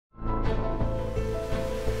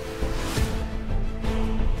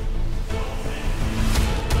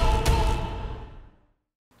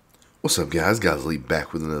What's up, guys? Lee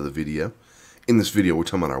back with another video. In this video, we're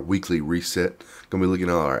talking about our weekly reset. Going to be looking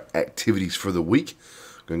at our activities for the week.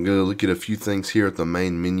 Going to go look at a few things here at the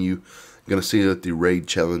main menu. Going to see what the raid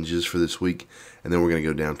challenges for this week, and then we're going to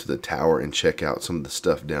go down to the tower and check out some of the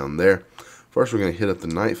stuff down there. First, we're going to hit up the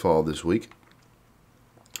nightfall this week,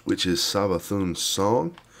 which is Savathuns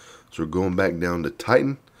song. So we're going back down to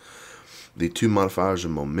Titan. The two modifiers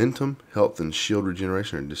of momentum, health, and shield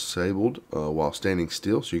regeneration are disabled while standing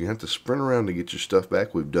still, so you're going to have to sprint around to get your stuff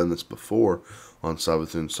back. We've done this before on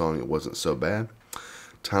Savathuns song. It wasn't so bad.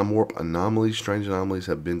 Time warp anomalies. Strange anomalies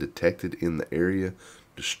have been detected in the area.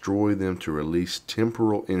 Destroy them to release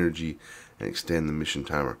temporal energy and extend the mission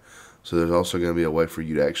timer. So there's also going to be a way for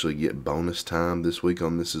you to actually get bonus time this week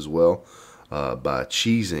on this as well by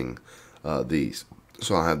cheesing these.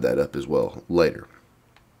 So I'll have that up as well later.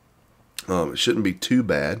 It shouldn't be too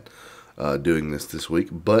bad doing this week,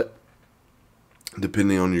 but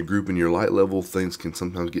depending on your group and your light level, things can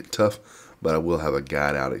sometimes get tough, but I will have a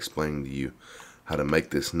guide out explaining to you how to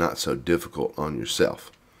make this not so difficult on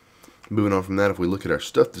yourself. Moving on from that, if we look at our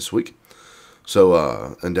stuff this week,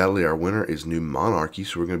 so undoubtedly our winner is New Monarchy,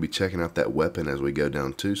 so we're going to be checking out that weapon as we go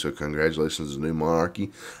down too, so congratulations to New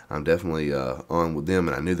Monarchy. I'm definitely on with them,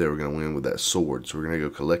 and I knew they were going to win with that sword, so we're going to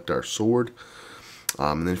go collect our sword.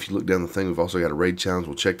 And then if you look down the thing, we've also got a raid challenge.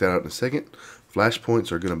 We'll check that out in a second. Flashpoints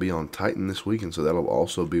are going to be on Titan this week, and so that'll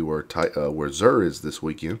also be where Zur is this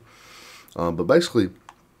weekend. But basically,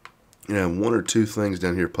 you know, one or two things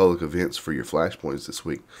down here, public events for your flashpoints this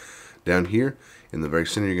week. Down here in the very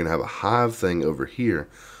center, you're going to have a hive thing over here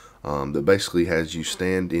that basically has you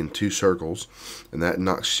stand in two circles, and that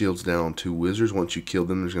knocks shields down on two wizards. Once you kill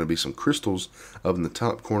them, there's going to be some crystals up in the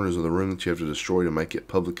top corners of the room that you have to destroy to make it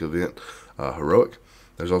public event heroic.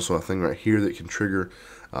 There's also a thing right here that can trigger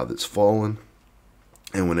that's fallen,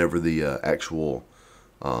 and whenever the actual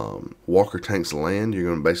walker tanks land, you're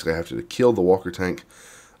going to basically have to kill the walker tank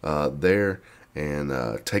there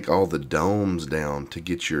and take all the domes down to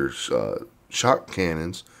get your shock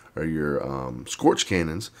cannons or your scorch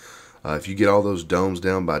cannons. If you get all those domes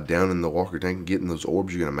down by downing the walker tank and getting those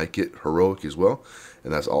orbs, you're going to make it heroic as well.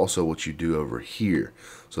 And that's also what you do over here.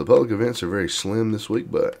 So the public events are very slim this week,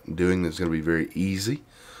 but doing this is going to be very easy.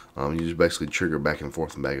 You just basically trigger back and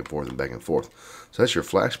forth and back and forth and back and forth. So that's your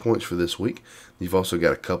flashpoints for this week. You've also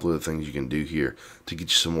got a couple of things you can do here to get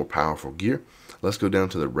you some more powerful gear. Let's go down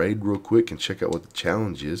to the raid real quick and check out what the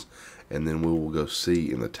challenge is, and then we will go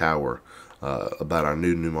see in the tower about our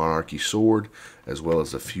new Monarchy sword, as well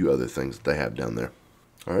as a few other things that they have down there.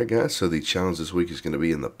 Alright guys, so the challenge this week is going to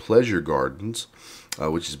be in the pleasure gardens,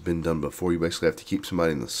 which has been done before. You basically have to keep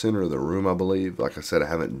somebody in the center of the room, I believe. Like I said, I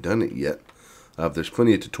haven't done it yet. There's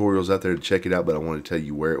plenty of tutorials out there to check it out, but I wanted to tell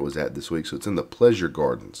you where it was at this week. So it's in the pleasure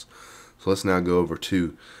gardens. So let's now go over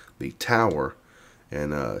to the tower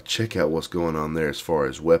and check out what's going on there as far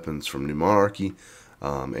as weapons from New Monarchy,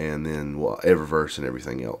 and then Eververse and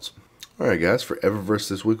everything else. Alright guys, for Eververse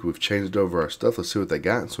this week, we've changed over our stuff. Let's see what they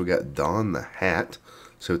got. So we got Dawn the Hat.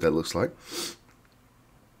 See what that looks like.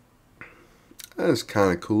 That's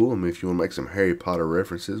kind of cool. I mean, if you want to make some Harry Potter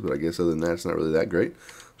references, but I guess other than that, it's not really that great.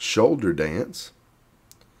 Shoulder dance.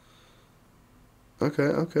 Okay.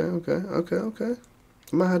 I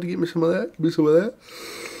might have to get me some of that. Give me some of that.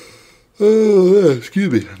 Oh,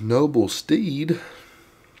 excuse me. Noble steed.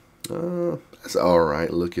 That's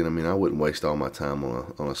alright looking. I mean, I wouldn't waste all my time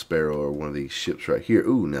on a sparrow or one of these ships right here.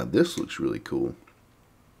 Ooh, now this looks really cool.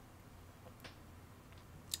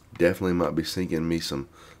 Definitely might be sinking me some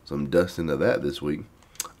dust into that this week.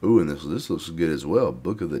 Ooh, and this looks good as well.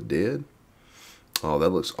 Book of the Dead. Oh, that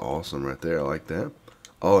looks awesome right there. I like that.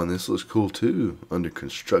 Oh, and this looks cool too. Under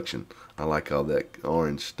construction. I like all that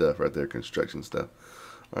orange stuff right there. Construction stuff.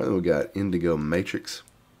 All right, then we got Indigo Matrix.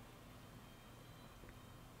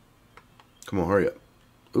 Come on, hurry up.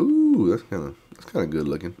 Ooh, that's kind of good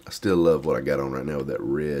looking. I still love what I got on right now with that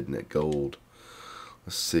red and that gold.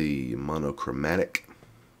 Let's see, monochromatic.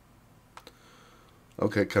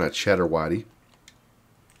 Okay, kind of chatter whitey.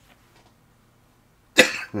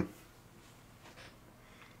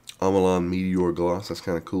 Amalon Meteor Gloss, that's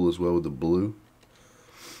kind of cool as well with the blue.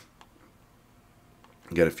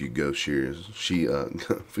 Got a few ghost shears.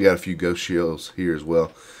 We got a few ghost shields here as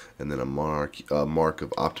well, and then a mark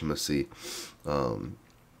of optimacy. We'll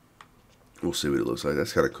see what it looks like.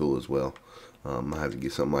 That's kind of cool as well. I have to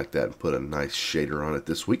get something like that and put a nice shader on it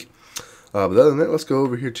this week. But other than that, let's go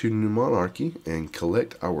over here to New Monarchy and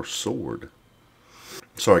collect our sword.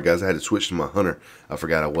 Sorry guys, I had to switch to my hunter. I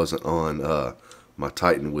forgot I wasn't on my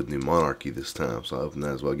Titan with New Monarchy this time, so I opened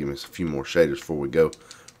that as well. Give me a few more shaders before we go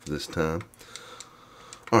for this time.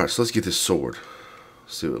 Alright, so let's get this sword.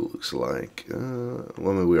 See what it looks like. Well, I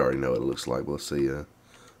mean, we already know what it looks like, but let's see a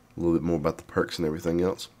little bit more about the perks and everything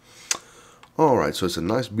else. Alright, so it's a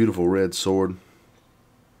nice, beautiful red sword.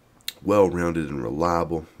 Well-rounded and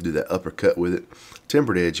reliable. Do that uppercut with it.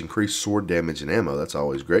 Tempered edge, increase sword damage and ammo. That's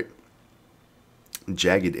always great.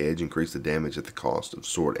 Jagged edge, increase the damage at the cost of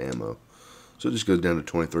sword ammo. So it just goes down to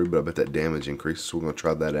 23, but I bet that damage increases, so we're going to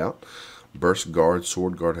try that out. Burst guard,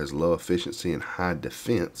 sword guard has low efficiency and high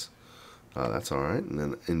defense. That's alright. And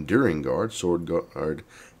then enduring guard, sword guard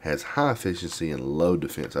has high efficiency and low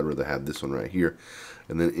defense. I'd rather have this one right here.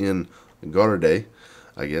 And then in Garde,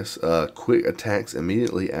 I guess, quick attacks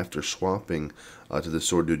immediately after swapping to the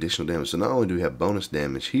sword do additional damage. So not only do we have bonus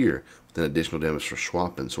damage here, but then additional damage for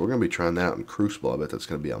swapping. So we're going to be trying that out in Crucible. I bet that's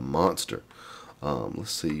going to be a monster.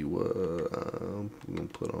 Let's see what I'm going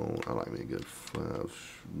to put on. I like me a good,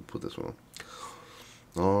 put this one on.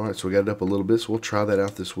 Alright, so we got it up a little bit, so we'll try that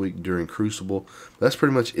out this week during Crucible. That's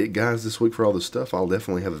pretty much it, guys, this week for all this stuff. I'll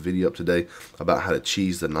definitely have a video up today about how to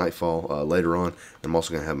cheese the Nightfall later on. I'm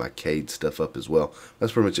also going to have my cayde stuff up as well.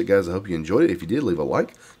 That's pretty much it, guys. I hope you enjoyed it. If you did, leave a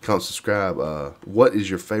like, comment, subscribe. What is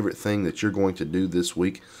your favorite thing that you're going to do this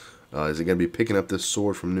week? Is it going to be picking up this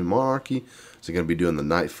sword from New Monarchy? Is it going to be doing the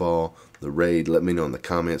Nightfall, the raid? Let me know in the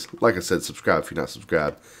comments. Like I said, subscribe if you're not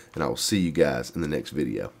subscribed, and I will see you guys in the next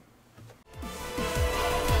video.